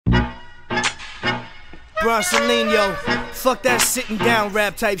Bronson, yo, fuck that sitting down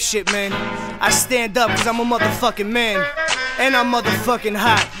rap type shit, man. I stand up cause I'm a motherfucking man. And I'm motherfucking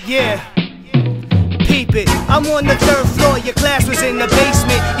hot, yeah. Peep it, I'm on the 3rd floor, your class was in the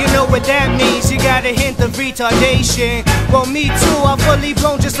basement. You know what that means, you got a hint of retardation. Well, me too, I'm fully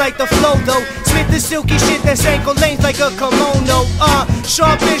blown just like the flow though. Spit the silky shit that's ankle length like a kimono.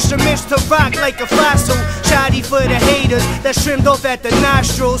 Sharp instruments to rock like a fossil. Shoddy for the haters that's trimmed off at the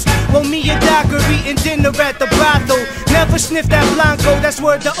nostrils. Well, me and Doc are eating dinner at the brothel. Never sniff that Blanco, that's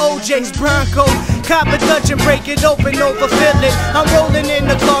word to OJ's Bronco. Cop a Dutch and break it open, overfill it. I'm rolling in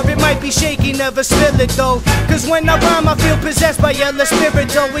the car, it might be shaky, never spill it though. Cause when I rhyme, I feel possessed by yellow spirit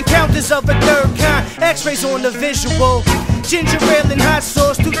though. Encounters of a 3rd kind, x-rays on the visual. Ginger ale and hot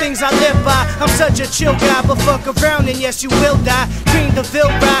sauce, 2 things I live by. I'm such a chill guy, but fuck around and yes you will die. Green the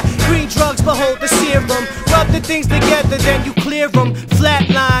ride, green drugs, behold the serum. Rub the things together, then you clear them.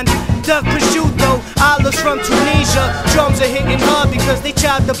 Flatline, duck prosciutto, olives from Tunisia. Drums are hitting hard because they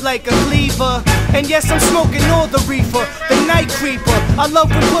chopped up like a cleaver. And yes, I'm smoking all the reefer, the night creeper. I love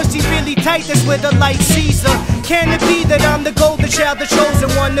when pussy really tight, that's with a light Caesar. Can it be that I'm the golden child, the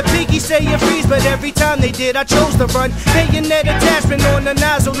chosen one? The piggy say you freeze, but every time they did, I chose to run. Bayonet attachment on the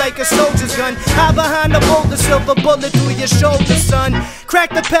nozzle like a soldier's gun. Hide behind the boulder, silver bullet through your shoulder, son. Crack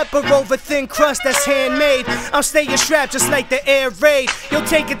the pepper over thin crust that's handmade. I'm staying strapped just like the air raid. You'll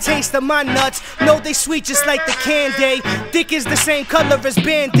take a taste of my nuts, know they sweet just like the candy. Dick is the same color as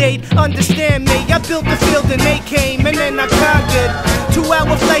Band-Aid, understand me. I built the field and they came, and then I conquered.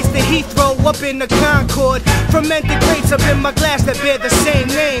 2-hour flights to Heathrow, up in the Concorde. Fermented grapes up in my glass that bear the same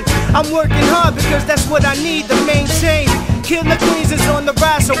name. I'm working hard because that's what I need to maintain. Killer Queens is on the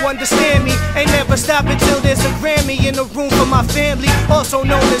rise, so understand me. Ain't never stop until there's a Grammy in a room for my family, also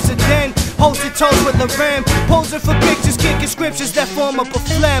known as a den. Hosted toast with a ram, posing for pictures, kicking scriptures that form up a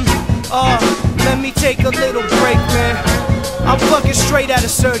phlegm. Let me take a little break, man. I'm fucking straight out of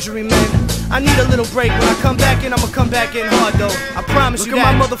surgery, man. I need a little break. When I come back in, I'ma come back in hard though. I promise you that. Look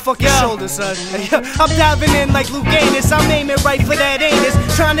at my motherfucking shoulders, son. I'm diving in like Luke Gaines. I'm aiming right for that anus.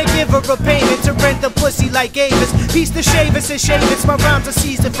 Trying to give her a payment to rent the pussy like Avis. Piece to shavers and shavings. My rhymes are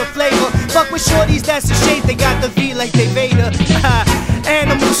seasoned for flavor. Fuck with shorties, that's the shape. They got the V like they Vader.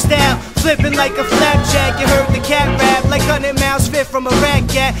 Animal style, flipping like a flapjack. You heard the cat rap like 100 miles fit from a rat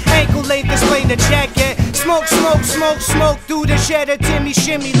cat. Ankle length explain the jacket. Smoke, smoke, smoke, smoke through the cheddar. Timmy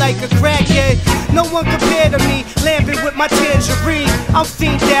shimmy like a crackhead. No one compared to me, lamping with my tangerine. I'm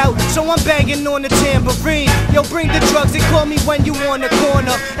fiend out, so I'm banging on the tambourine. Yo, bring the drugs and call me when you on the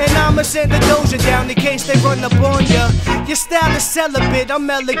corner. And I'ma send the doja down in case they run up on ya. Your style is celibate, I'm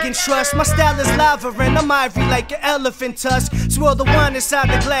elegant trust. My style is lava and I'm ivory like an elephant tusk. Swirl the wine inside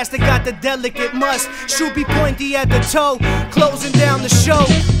the glass that got the delicate must. Shoe be pointy at the toe, closing down the show.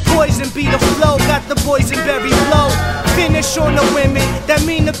 Poison be the flow, got the boysenberry flow. Finish on the women, that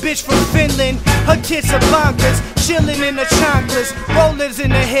mean the bitch from Finland. Her tits are bonkers, chillin' in the chonkers. Rollers in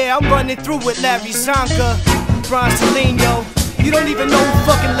the hair, I'm running through with Larry Csonka. Bronson, yo, you don't even know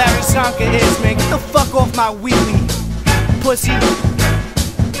who fucking Larry Csonka is, man. Get the fuck off my wheelie, pussy.